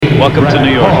Welcome to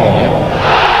New York.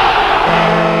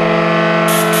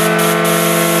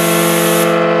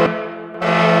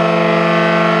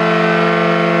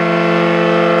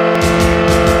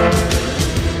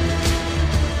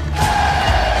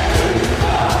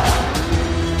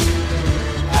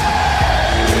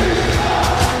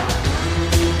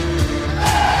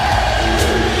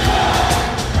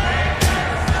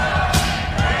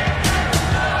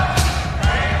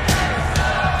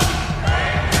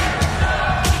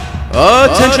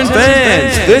 Attention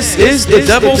fans, this is the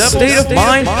Devil's State of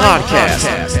Mind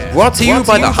podcast, brought to you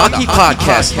by the Hockey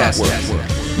Podcast Network.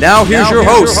 Now here's your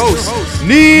host,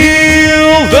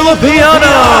 Neil Villapiano.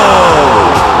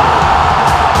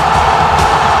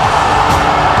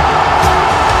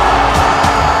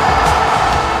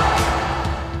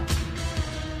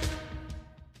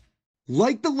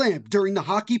 Light the lamp during the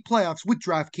hockey playoffs with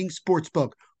DraftKings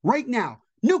Sportsbook. Right now,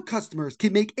 new customers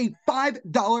can make a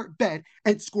 $5 bet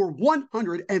and score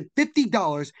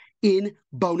 $150 in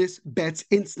bonus bets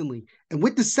instantly. And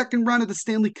with the second round of the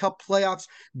Stanley Cup playoffs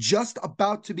just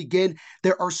about to begin,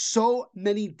 there are so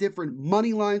many different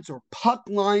money lines or puck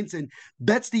lines and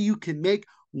bets that you can make.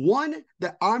 One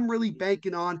that I'm really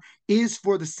banking on is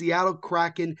for the Seattle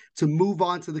Kraken to move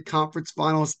on to the conference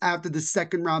finals after the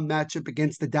second round matchup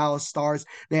against the Dallas Stars.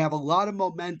 They have a lot of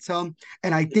momentum,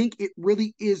 and I think it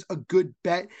really is a good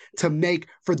bet to make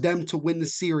for them to win the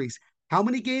series. How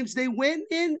many games they win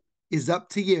in is up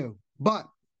to you. But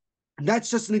that's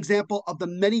just an example of the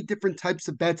many different types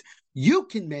of bets you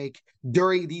can make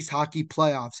during these hockey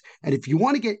playoffs. And if you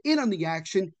want to get in on the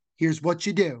action, here's what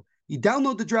you do. You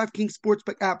download the DraftKings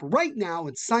Sportsbook app right now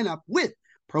and sign up with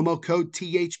promo code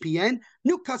THPN.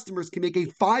 New customers can make a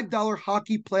 $5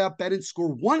 hockey playoff bet and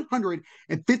score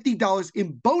 $150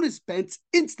 in bonus bets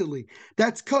instantly.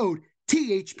 That's code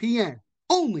THPN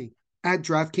only at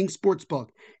DraftKings Sportsbook.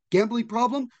 Gambling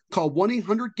problem? Call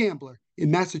 1-800-GAMBLER. In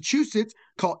Massachusetts,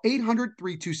 call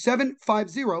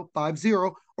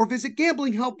 800-327-5050 or visit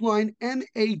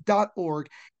gamblinghelplinema.org.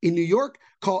 In New York,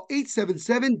 call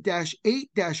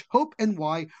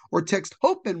 877-8-HOPE-NY or text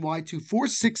HOPE-NY to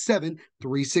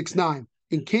 467-369.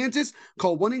 In Kansas,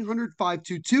 call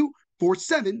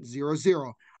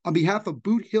 1-800-522-4700. On behalf of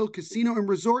Boot Hill Casino and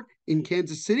Resort in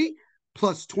Kansas City,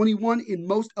 plus 21 in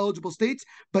most eligible states,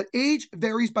 but age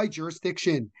varies by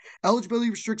jurisdiction. Eligibility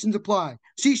restrictions apply.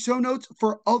 See show notes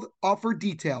for other offer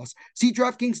details. See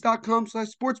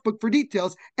DraftKings.com/sportsbook for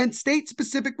details and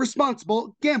state-specific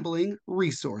responsible gambling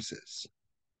resources.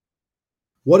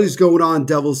 What is going on,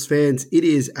 Devils fans? It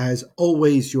is, as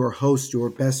always, your host, your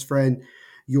best friend,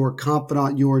 your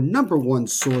confidant, your number one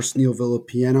source, Neil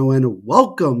Villapiano, and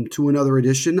welcome to another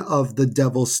edition of the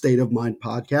Devil's State of Mind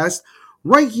podcast,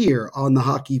 right here on the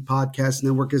Hockey Podcast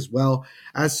Network as well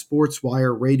as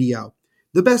SportsWire Radio.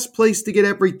 The best place to get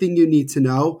everything you need to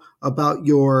know about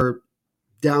your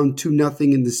down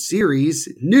 2-0 in the series,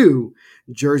 New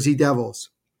Jersey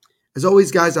Devils. As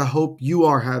always, guys, I hope you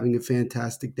are having a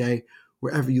fantastic day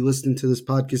wherever you listen to this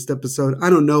podcast episode.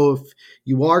 I don't know if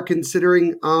you are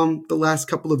considering the last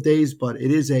couple of days, but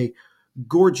it is a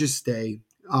gorgeous day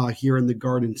here in the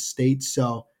Garden State,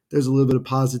 so there's a little bit of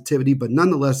positivity, but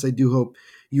nonetheless, I do hope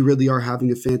you really are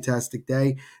having a fantastic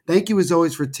day. Thank you, as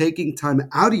always, for taking time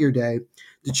out of your day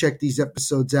to check these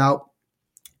episodes out.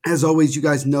 As always, you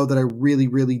guys know that I really,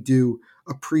 really do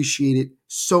appreciate it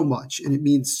so much, and it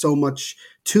means so much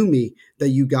to me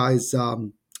that you guys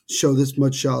show this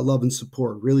much love and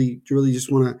support. Really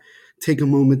just want to take a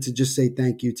moment to just say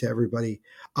thank you to everybody.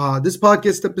 This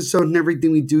podcast episode and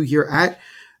everything we do here at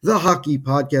the Hockey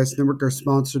Podcast Network are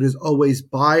sponsored, as always,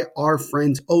 by our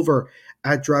friends over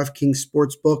at DraftKings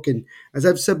Sportsbook. And as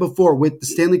I've said before, with the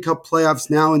Stanley Cup playoffs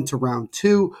now into round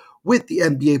 2, with the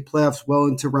NBA playoffs well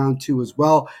into round 2 as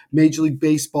well, Major League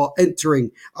Baseball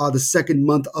entering the second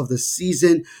month of the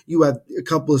season. You have a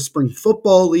couple of spring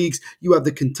football leagues. You have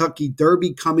the Kentucky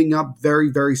Derby coming up very,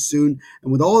 very soon.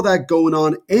 And with all of that going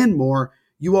on and more,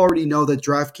 you already know that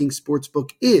DraftKings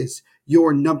Sportsbook is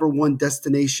your number one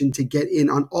destination to get in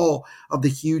on all of the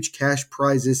huge cash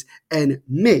prizes and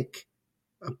make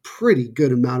a pretty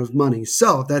good amount of money.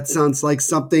 So if that sounds like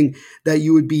something that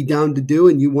you would be down to do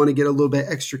and you want to get a little bit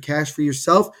extra cash for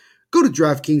yourself, go to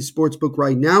DraftKings Sportsbook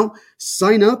right now,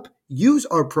 sign up, use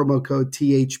our promo code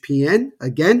THPN.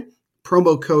 Again,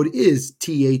 promo code is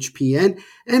THPN.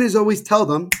 And as always, tell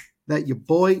them that your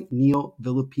boy Neil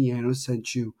Villapiano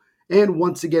sent you. And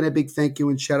once again, a big thank you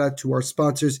and shout out to our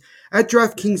sponsors at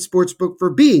DraftKings Sportsbook for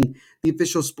being the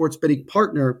official sports betting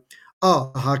partner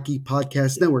of the Hockey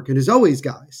Podcast Network. And as always,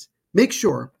 guys, make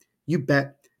sure you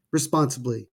bet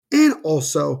responsibly. And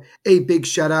also a big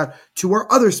shout out to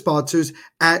our other sponsors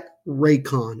at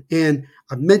Raycon. And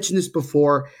I've mentioned this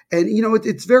before, and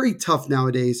it's very tough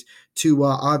nowadays to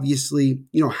obviously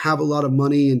have a lot of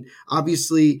money, and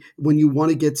obviously when you want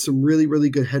to get some really really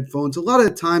good headphones, a lot of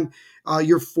the time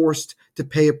you're forced to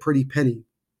pay a pretty penny.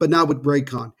 But not with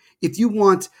Raycon. If you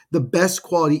want the best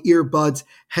quality earbuds,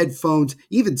 headphones,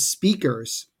 even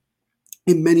speakers,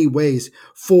 in many ways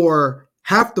for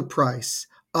half the price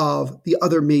of the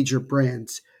other major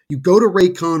brands. You go to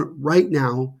Raycon right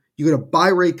now. You go to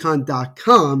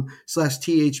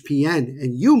buyraycon.com/THPN,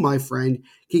 and you, my friend,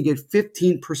 can get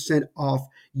 15% off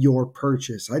your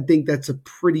purchase. I think that's a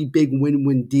pretty big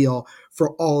win-win deal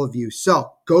for all of you.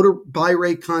 So go to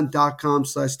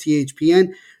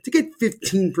buyraycon.com/THPN to get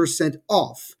 15%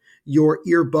 off your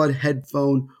earbud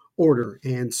headphone order.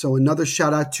 And so another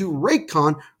shout out to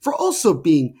Raycon for also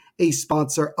being a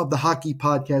sponsor of the Hockey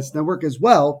Podcast Network, as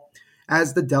well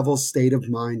as the Devil's State of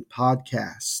Mind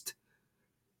podcast.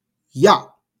 Yeah,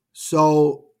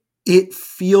 so it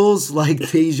feels like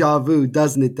deja vu,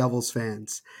 doesn't it, Devils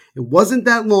fans? It wasn't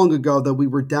that long ago that we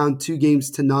were down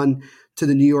 2-0 to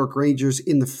the New York Rangers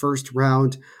in the first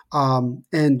round,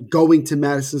 and going to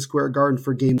Madison Square Garden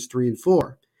for games 3 and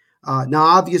 4. Now,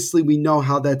 obviously, we know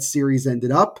how that series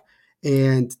ended up,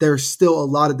 and there's still a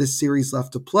lot of this series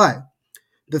left to play.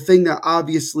 The thing that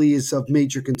obviously is of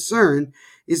major concern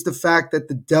is the fact that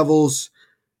the Devils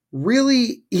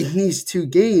really, in these 2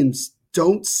 games,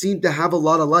 don't seem to have a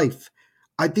lot of life.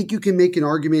 I think you can make an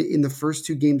argument in the first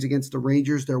 2 games against the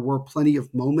Rangers, there were plenty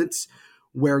of moments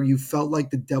where you felt like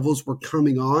the Devils were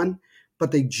coming on,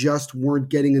 but they just weren't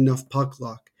getting enough puck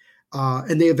luck.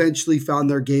 And they eventually found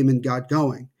their game and got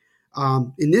going.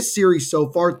 In this series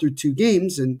so far through 2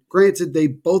 games, and granted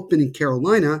they've both been in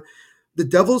Carolina, the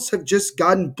Devils have just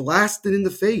gotten blasted in the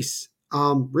face,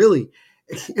 really.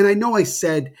 And I know I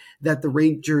said that the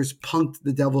Rangers punked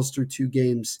the Devils through 2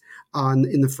 games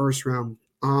in the first round.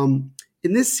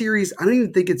 In this series, I don't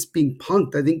even think it's being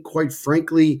punked. I think, quite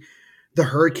frankly, the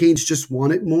Hurricanes just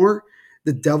want it more.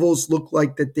 The Devils look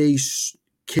like that they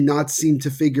cannot seem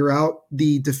to figure out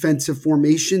the defensive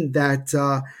formation that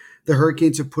the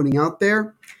Hurricanes are putting out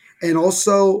there. And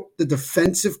also, the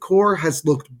defensive core has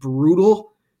looked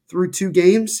brutal through 2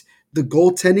 games. The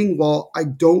goaltending, while I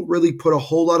don't really put a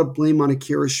whole lot of blame on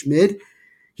Akira Schmid,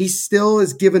 he still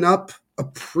has given up a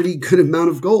pretty good amount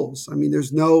of goals. I mean,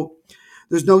 there's no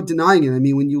denying it. I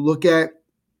mean, when you look at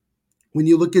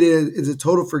it as a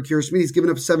total for Akira Schmid, he's given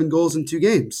up 7 goals in 2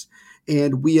 games.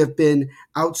 And we have been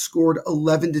outscored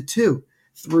 11-2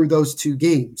 through those 2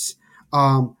 games.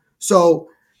 So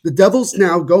the Devils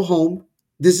now go home.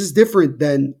 This is different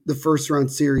than the first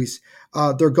round series.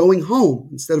 They're going home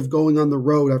instead of going on the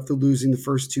road after losing the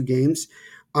first 2 games.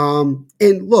 And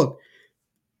look,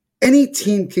 any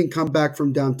team can come back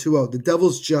from down 2-0. The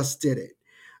Devils just did it.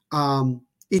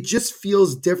 It just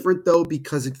feels different, though,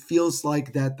 because it feels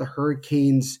like that the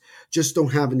Hurricanes just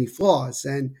don't have any flaws.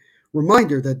 And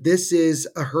reminder that this is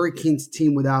a Hurricanes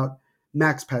team without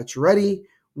Max Pacioretty,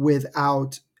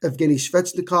 without Andrei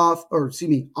Svechnikov,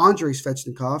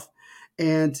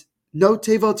 and no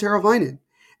Teuvo Teravainen.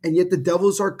 And yet the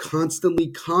Devils are constantly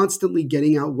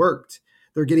getting outworked.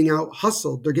 They're getting out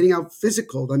hustled. They're getting out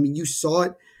physical. I mean, you saw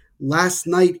it last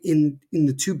night in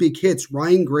the 2 big hits.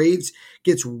 Ryan Graves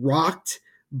gets rocked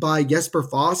by Jesper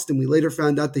Fast, and we later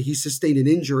found out that he sustained an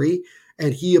injury,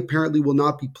 and he apparently will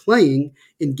not be playing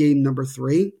in game number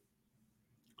 3.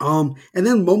 And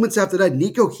then moments after that,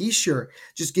 Nico Hischier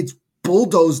just gets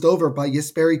bulldozed over by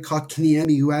Jesperi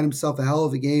Kotkaniemi, who had himself a hell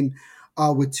of a game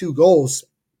with 2 goals.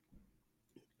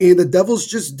 And the Devils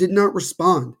just did not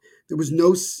respond. There was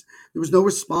no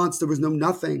response. There was no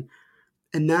nothing.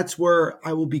 And that's where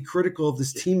I will be critical of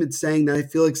this team in saying that I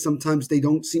feel like sometimes they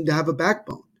don't seem to have a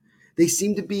backbone. They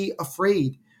seem to be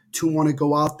afraid to want to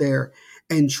go out there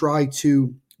and try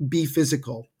to be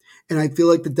physical. And I feel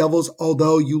like the Devils,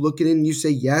 although you look at it and you say,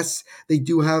 yes, they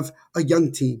do have a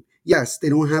young team. Yes, they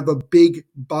don't have a big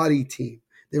body team.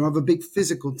 They don't have a big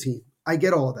physical team. I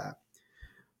get all that.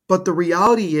 But the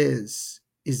reality is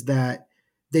that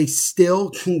they still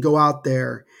can go out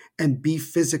there and be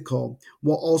physical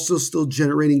while also still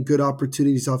generating good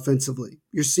opportunities offensively.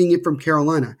 You're seeing it from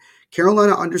Carolina.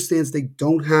 Carolina understands they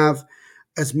don't have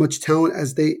as much talent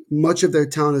much of their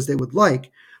talent as they would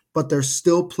like, but they're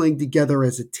still playing together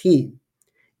as a team.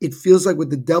 It feels like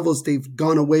with the Devils, they've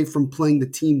gone away from playing the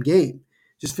team game.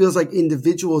 It just feels like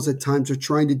individuals at times are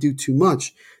trying to do too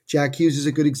much. Jack Hughes is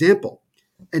a good example.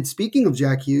 And speaking of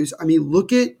Jack Hughes, I mean,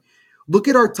 look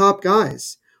at our top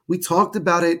guys. We talked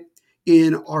about it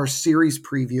in our series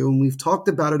preview, and we've talked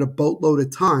about it a boatload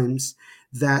of times,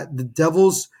 that the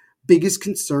Devils biggest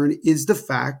concern is the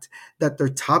fact that their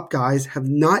top guys have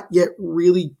not yet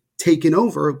really taken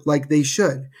over like they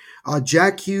should.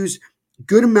 Jack Hughes,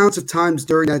 good amounts of times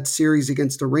during that series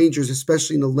against the Rangers,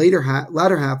 especially in the latter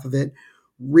half of it,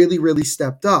 really, really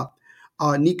stepped up.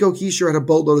 Nico Hischier had a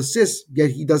boatload of assists,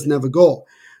 yet he doesn't have a goal.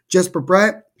 Jesper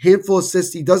Bratt, handful of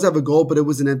assists, he does have a goal, but it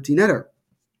was an empty netter.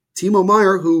 Timo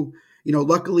Meier, who,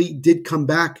 luckily did come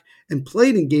back and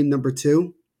played in game number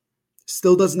 2,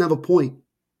 still doesn't have a point.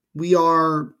 We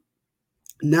are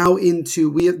now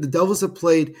the Devils have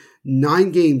played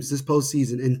 9 games this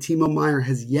postseason, and Timo Meier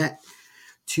has yet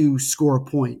to score a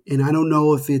point. And I don't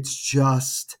know if it's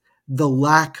just the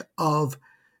lack of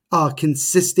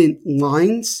consistent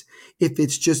lines, if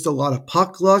it's just a lot of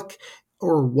puck luck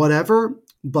or whatever,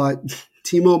 but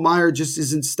Timo Meier just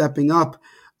isn't stepping up.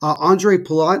 Andre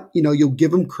Palat, you'll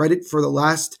give him credit for the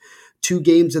last 2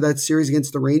 games of that series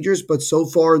against the Rangers, but so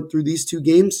far through these 2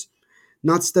 games,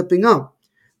 not stepping up.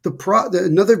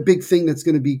 Another big thing that's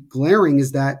going to be glaring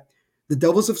is that the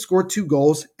Devils have scored 2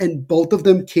 goals, and both of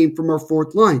them came from our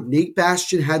fourth line. Nate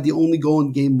Bastian had the only goal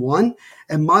in game 1,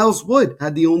 and Miles Wood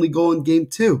had the only goal in game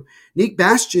 2. Nate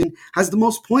Bastian has the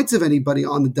most points of anybody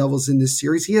on the Devils in this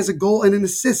series. He has a goal and an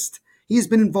assist. He has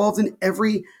been involved in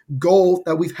every goal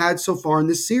that we've had so far in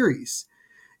this series.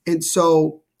 And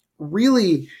so,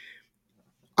 really,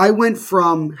 I went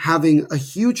from having a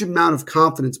huge amount of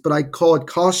confidence, but I call it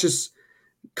cautious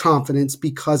confidence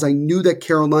because I knew that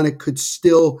Carolina could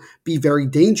still be very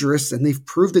dangerous, and they've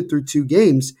proved it through 2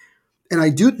 games. And I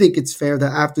do think it's fair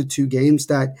that after 2 games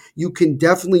that you can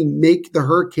definitely make the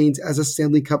Hurricanes as a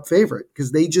Stanley Cup favorite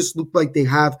because they just look like they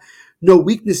have no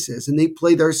weaknesses and they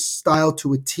play their style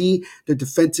to a T. Their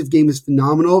defensive game is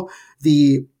phenomenal.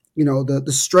 The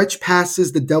stretch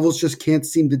passes, the Devils just can't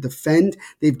seem to defend.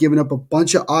 They've given up a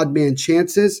bunch of odd man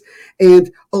chances.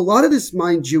 And a lot of this,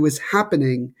 mind you, is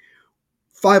happening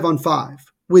 5-on-5,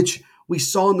 which we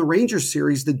saw in the Rangers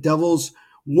series. The Devils,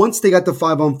 once they got to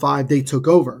 5-on-5, they took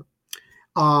over.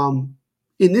 In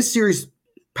this series,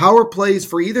 power plays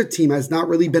for either team has not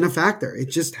really been a factor. It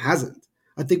just hasn't.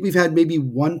 I think we've had maybe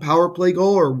 1 power play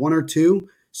goal or 1 or 2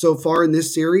 so far in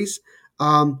this series.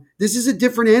 This is a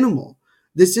different animal.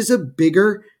 This is a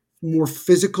bigger, more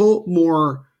physical,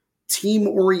 more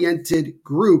team-oriented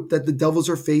group that the Devils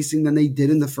are facing than they did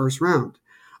in the first round.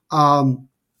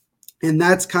 And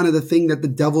that's kind of the thing that the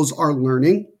Devils are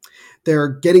learning. They're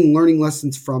getting learning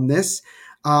lessons from this.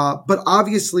 But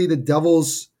obviously the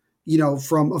Devils,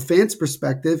 from a fan's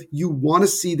perspective, you want to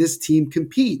see this team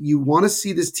compete. You want to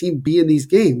see this team be in these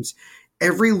games.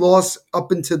 Every loss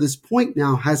up until this point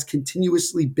now has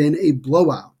continuously been a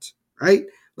blowout, right?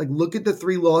 Like look at the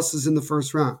 3 losses in the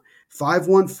first round.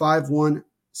 5-1, 5-1,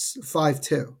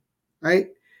 5-2, right?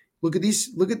 Look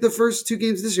at the first 2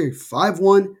 games this year.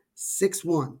 5-1,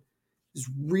 6-1. Is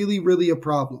really, really a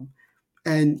problem.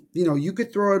 And, you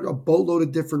could throw out a boatload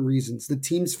of different reasons. The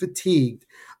team's fatigued.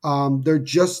 They're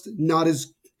just not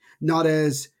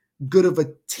as good of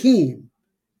a team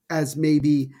as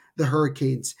maybe the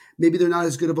Hurricanes. Maybe they're not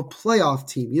as good of a playoff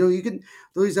team. You can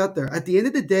throw these out there. At the end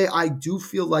of the day, I do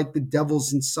feel like the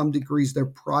Devils, in some degrees, their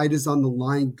pride is on the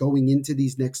line going into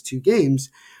these next 2 games,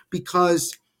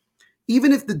 because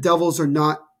even if the Devils are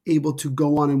not able to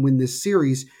go on and win this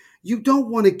series, you don't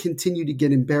want to continue to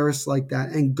get embarrassed like that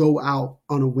and go out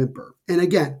on a whimper. And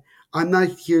again, I'm not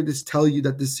here to tell you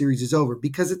that this series is over,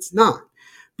 because it's not.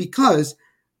 Because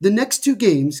the next 2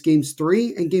 games, games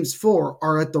 3 and games 4,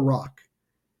 are at the Rock.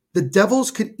 The Devils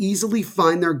could easily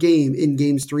find their game in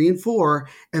games 3 and 4,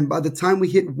 and by the time we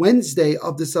hit Wednesday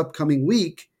of this upcoming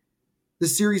week, the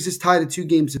series is tied at 2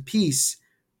 games apiece,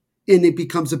 and it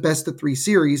becomes a best-of-3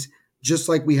 series, just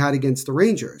like we had against the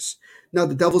Rangers. Now,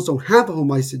 the Devils don't have a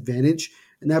home ice advantage,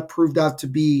 and that proved out to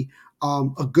be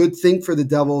a good thing for the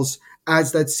Devils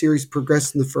as that series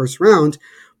progressed in the first round.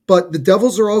 But the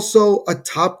Devils are also a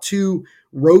top 2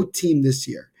 road team this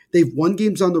year. They've won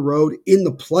games on the road in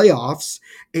the playoffs,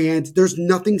 and there's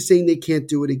nothing saying they can't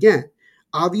do it again.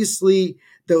 Obviously,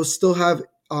 they'll still have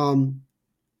 2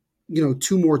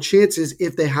 more chances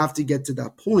if they have to get to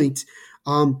that point.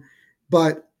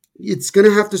 But it's going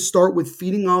to have to start with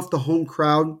feeding off the home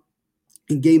crowd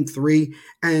in game 3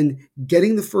 and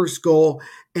getting the first goal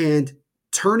and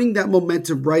turning that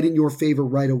momentum right in your favor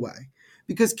right away.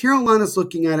 Because Carolina's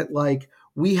looking at it like,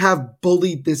 we have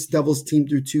bullied this Devils team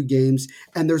through 2 games,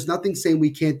 and there's nothing saying we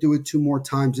can't do it 2 more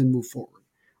times and move forward,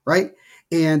 right?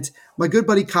 And my good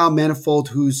buddy Kyle Manifold,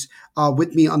 who's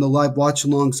with me on the live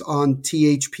watch-alongs on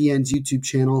THPN's YouTube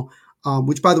channel,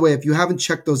 which, by the way, if you haven't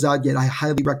checked those out yet, I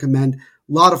highly recommend. A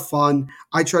lot of fun.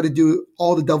 I try to do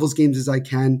all the Devils games as I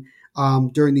can.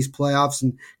 during these playoffs.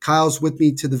 And Kyle's with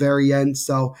me to the very end.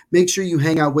 So make sure you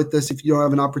hang out with us if you don't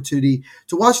have an opportunity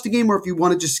to watch the game, or if you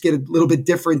want to just get a little bit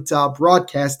different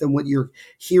broadcast than what you're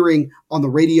hearing on the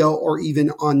radio or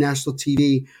even on national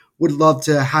TV. Would love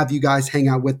to have you guys hang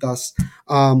out with us.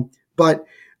 But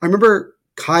I remember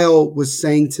Kyle was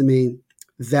saying to me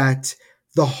that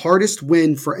the hardest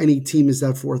win for any team is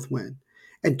that fourth win.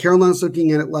 And Carolina's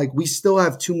looking at it like we still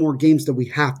have two more games that we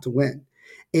have to win.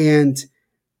 And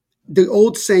the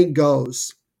old saying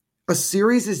goes, a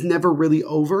series is never really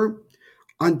over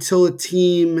until a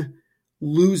team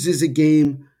loses a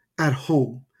game at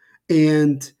home.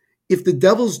 And if the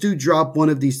Devils do drop one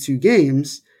of these two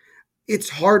games, it's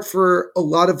hard for a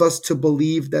lot of us to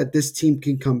believe that this team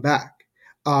can come back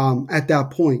at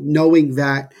that point, knowing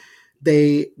that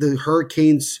the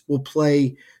Hurricanes will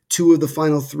play two of the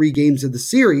final three games of the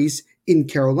series in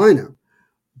Carolina.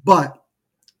 But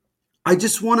I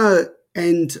just want to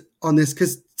end on this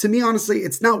because, to me, honestly,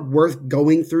 it's not worth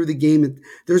going through the game.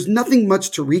 There's nothing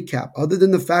much to recap other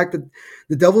than the fact that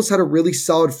the Devils had a really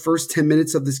solid first 10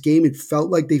 minutes of this game. It felt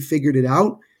like they figured it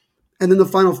out. And then the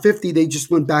final 50, they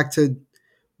just went back to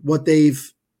what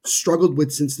they've struggled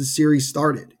with since the series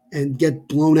started and get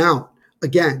blown out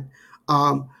again.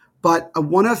 But I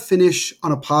want to finish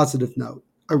on a positive note.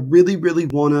 I really, really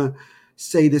want to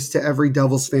say this to every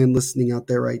Devils fan listening out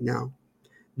there right now.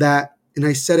 That, and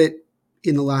I said it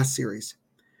in the last series,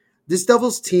 this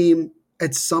Devils team,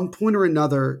 at some point or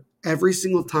another, every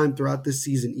single time throughout this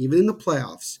season, even in the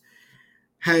playoffs,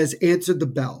 has answered the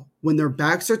bell. When their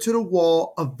backs are to the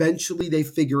wall, eventually they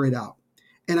figure it out.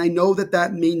 And I know that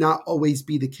that may not always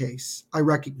be the case. I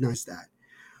recognize that.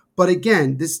 But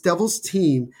again, this Devils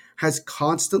team has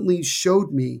constantly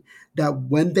showed me that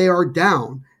when they are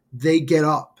down, they get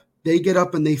up. They get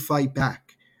up and they fight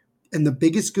back. And the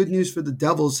biggest good news for the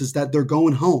Devils is that they're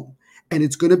going home. And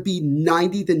it's going to be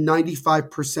 90 to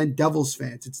 95% Devils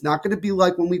fans. It's not going to be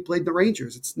like when we played the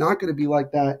Rangers. It's not going to be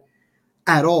like that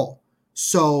at all.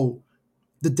 So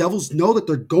the Devils know that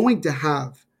they're going to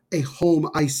have a home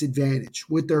ice advantage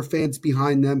with their fans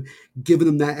behind them, giving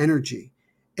them that energy.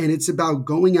 And it's about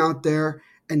going out there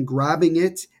and grabbing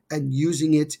it and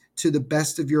using it to the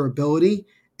best of your ability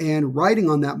and riding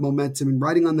on that momentum and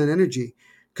riding on that energy.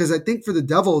 Because I think for the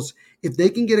Devils, if they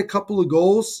can get a couple of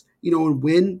goals, and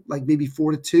win like maybe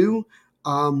 4-2,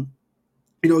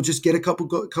 just get a couple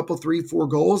 3-4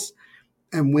 goals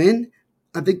and win,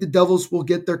 I think the Devils will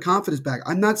get their confidence back.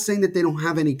 I'm not saying that they don't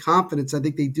have any confidence. I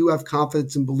think they do have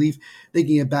confidence and belief they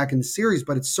can get back in the series,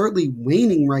 but it's certainly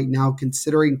waning right now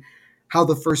considering how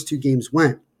the first two games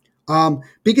went.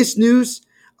 Biggest news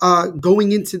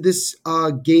going into this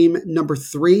game number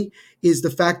 3 is the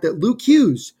fact that Luke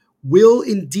Hughes will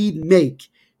indeed make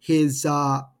his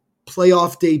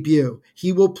playoff debut.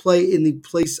 He will play in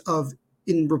replace of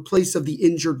the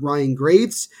injured Ryan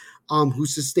Graves, who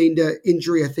sustained an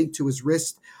injury, I think, to his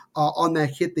wrist on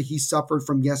that hit that he suffered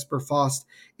from Jesper Fast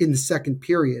in the second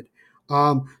period.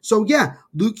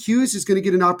 Luke Hughes is going to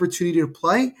get an opportunity to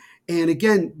play. And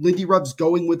again, Lindy Ruff's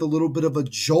going with a little bit of a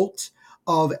jolt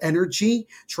of energy,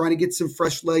 trying to get some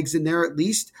fresh legs in there at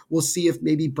least. We'll see if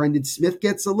maybe Brendan Smith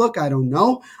gets a look. I don't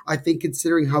know. I think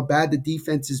considering how bad the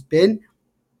defense has been,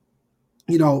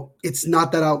 it's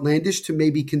not that outlandish to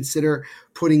maybe consider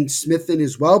putting Smith in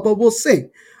as well, but we'll see.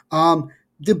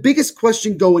 The biggest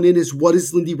question going in is, what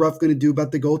is Lindy Ruff going to do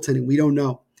about the goaltending? We don't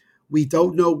know. We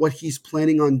don't know what he's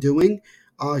planning on doing.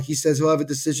 He says he'll have a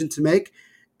decision to make.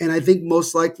 And I think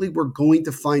most likely we're going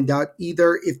to find out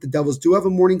either if the Devils do have a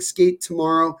morning skate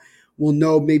tomorrow, we'll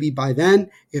know maybe by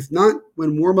then. If not,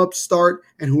 when warm-ups start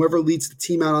and whoever leads the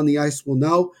team out on the ice will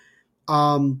know.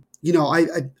 I'm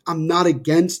not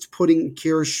against putting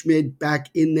Kira Schmid back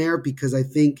in there because I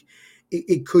think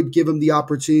it could give him the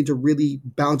opportunity to really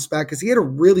bounce back because he had a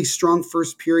really strong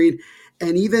first period.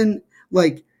 And even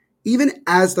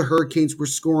as the Hurricanes were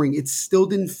scoring, it still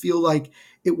didn't feel like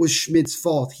it was Schmid's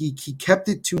fault. He kept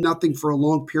it 2-0 for a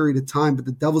long period of time, but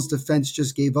the Devils defense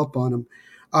just gave up on him.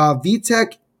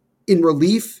 Vitek in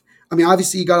relief. I mean,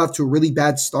 obviously he got off to a really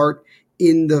bad start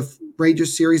in the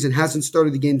Rangers series and hasn't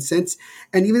started the game since.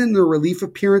 And even in the relief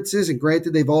appearances, and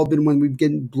granted they've all been when we've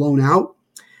gotten blown out,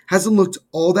 hasn't looked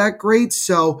all that great.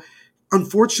 So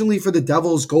unfortunately for the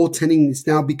Devils, goaltending is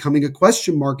now becoming a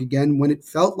question mark again when it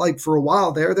felt like for a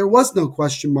while there was no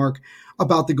question mark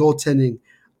about the goaltending.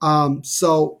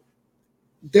 So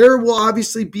there will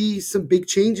obviously be some big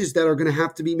changes that are going to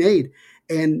have to be made.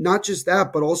 And not just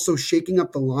that, but also shaking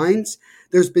up the lines.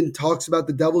 There's been talks about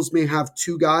the Devils may have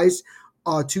two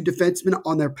defensemen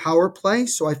on their power play.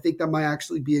 So I think that might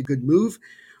actually be a good move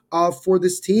for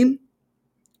this team.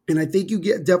 And I think you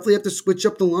definitely have to switch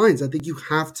up the lines. I think you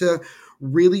have to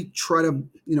really try to,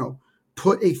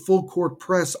 put a full court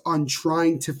press on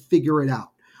trying to figure it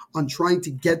out, on trying to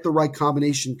get the right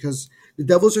combination, because the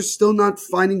Devils are still not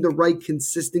finding the right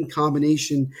consistent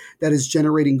combination that is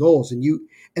generating goals. And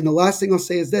the last thing I'll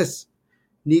say is this: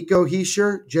 Nico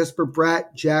Hischier, Jesper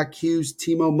Bratt, Jack Hughes,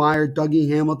 Timo Meyer, Dougie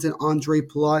Hamilton, Andre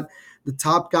Palat, the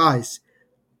top guys.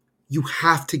 You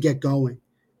have to get going.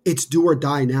 It's do or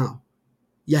die now.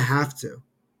 You have to,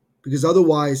 because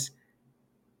otherwise,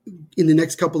 in the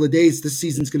next couple of days, this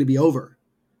season's going to be over.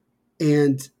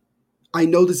 And I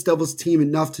know this Devils team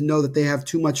enough to know that they have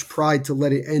too much pride to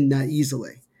let it end that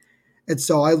easily. And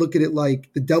so I look at it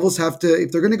like the Devils have to,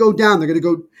 if they're going to go down,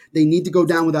 they need to go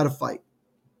down without a fight.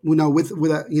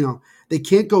 They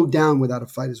can't go down without a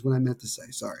fight is what I meant to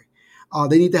say. Sorry.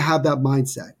 They need to have that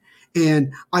mindset.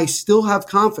 And I still have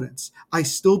confidence. I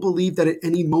still believe that at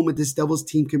any moment this Devils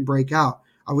team can break out.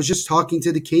 I was just talking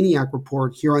to the Caniac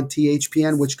Report here on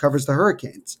THPN, which covers the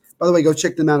Hurricanes. By the way, go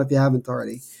check them out if you haven't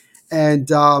already. And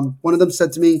one of them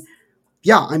said to me,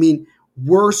 yeah, I mean,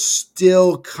 we're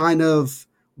still kind of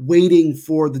waiting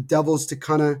for the Devils to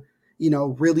kind of,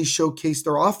 really showcase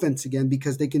their offense again,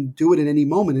 because they can do it at any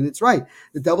moment. And it's right.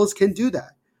 The Devils can do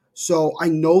that. So I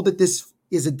know that this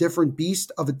is a different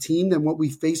beast of a team than what we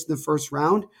faced in the first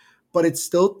round, but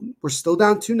we're still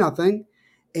down 2-0,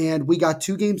 and we got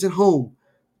 2 games at home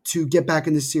to get back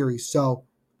in the series. So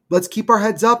let's keep our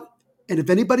heads up. And if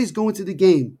anybody's going to the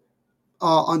game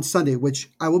on Sunday,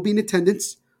 which I will be in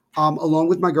attendance along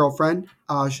with my girlfriend,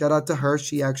 shout out to her.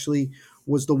 She actually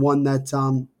was the one that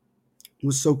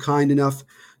was so kind enough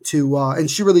to, and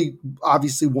she really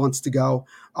obviously wants to go.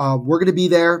 We're going to be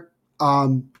there.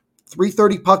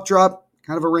 3:30 puck drop,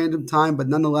 kind of a random time, but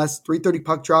nonetheless, 3:30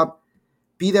 puck drop.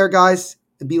 Be there, guys,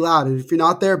 and be loud. And if you're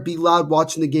not there, be loud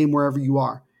watching the game wherever you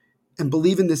are. And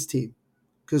believe in this team,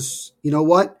 because you know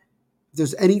what? If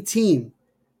there's any team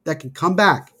that can come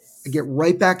back and get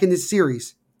right back in this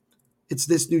series, it's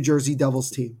this New Jersey Devils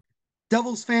team.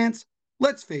 Devils fans,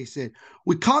 let's face it,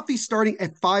 with coffee starting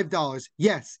at $5,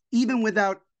 yes, even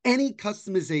without any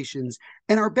customizations,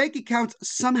 and our bank accounts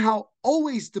somehow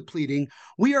always depleting,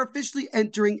 we are officially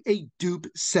entering a dupe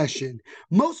session.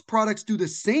 Most products do the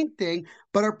same thing,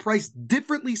 but are priced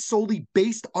differently solely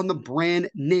based on the brand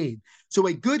name. So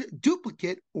a good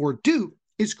duplicate or dupe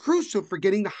is crucial for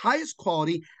getting the highest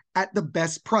quality at the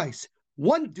best price.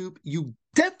 One dupe you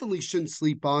definitely shouldn't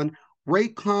sleep on: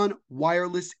 Raycon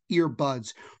wireless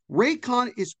earbuds.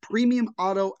 Raycon is premium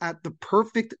audio at the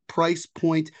perfect price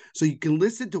point, so you can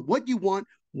listen to what you want,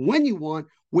 when you want,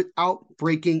 without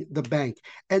breaking the bank.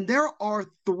 And there are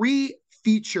 3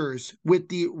 features with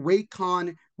the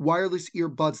Raycon wireless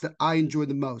earbuds that I enjoy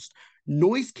the most: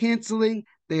 noise canceling,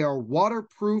 they are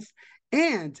waterproof,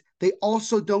 and they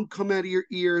also don't come out of your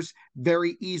ears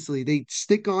very easily. They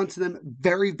stick onto them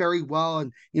very, very well.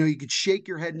 And, you could shake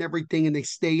your head and everything, and they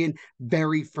stay in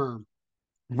very firm.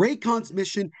 Raycon's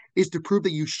mission is to prove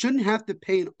that you shouldn't have to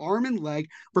pay an arm and leg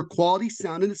for quality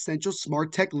sound and essential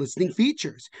smart tech listening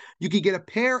features. You can get a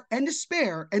pair and a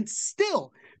spare and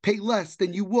still pay less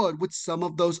than you would with some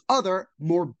of those other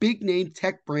more big name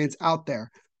tech brands out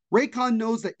there. Raycon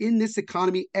knows that in this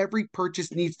economy, every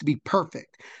purchase needs to be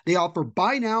perfect. They offer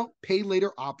buy now, pay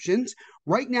later options.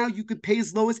 Right now, you can pay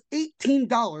as low as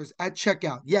 $18 at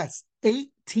checkout. Yes,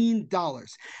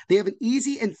 $18. They have an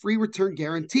easy and free return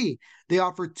guarantee. They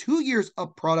offer 2 years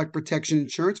of product protection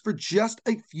insurance for just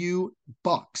a few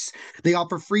bucks. They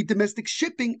offer free domestic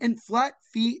shipping and flat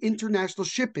fee international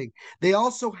shipping. They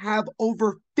also have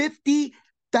over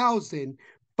 50,000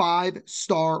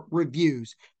 5-star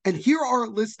reviews. And here are a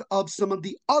list of some of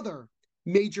the other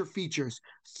major features: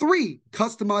 3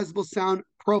 customizable sound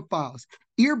profiles,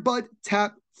 earbud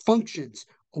tap functions,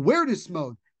 awareness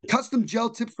mode, custom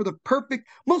gel tips for the perfect,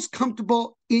 most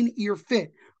comfortable in-ear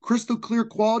fit, crystal clear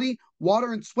quality,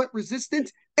 water and sweat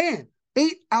resistant, and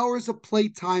 8 hours of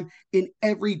playtime in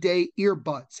everyday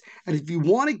earbuds. And if you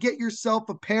want to get yourself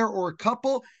a pair or a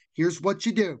couple, here's what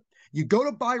you do. You go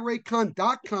to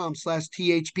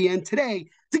buyraycon.com/THPN today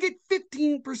to get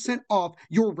 15% off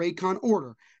your Raycon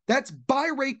order. That's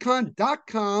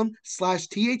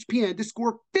buyraycon.com/THPN to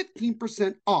score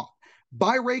 15% off.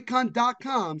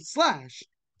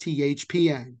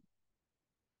 Buyraycon.com/THPN.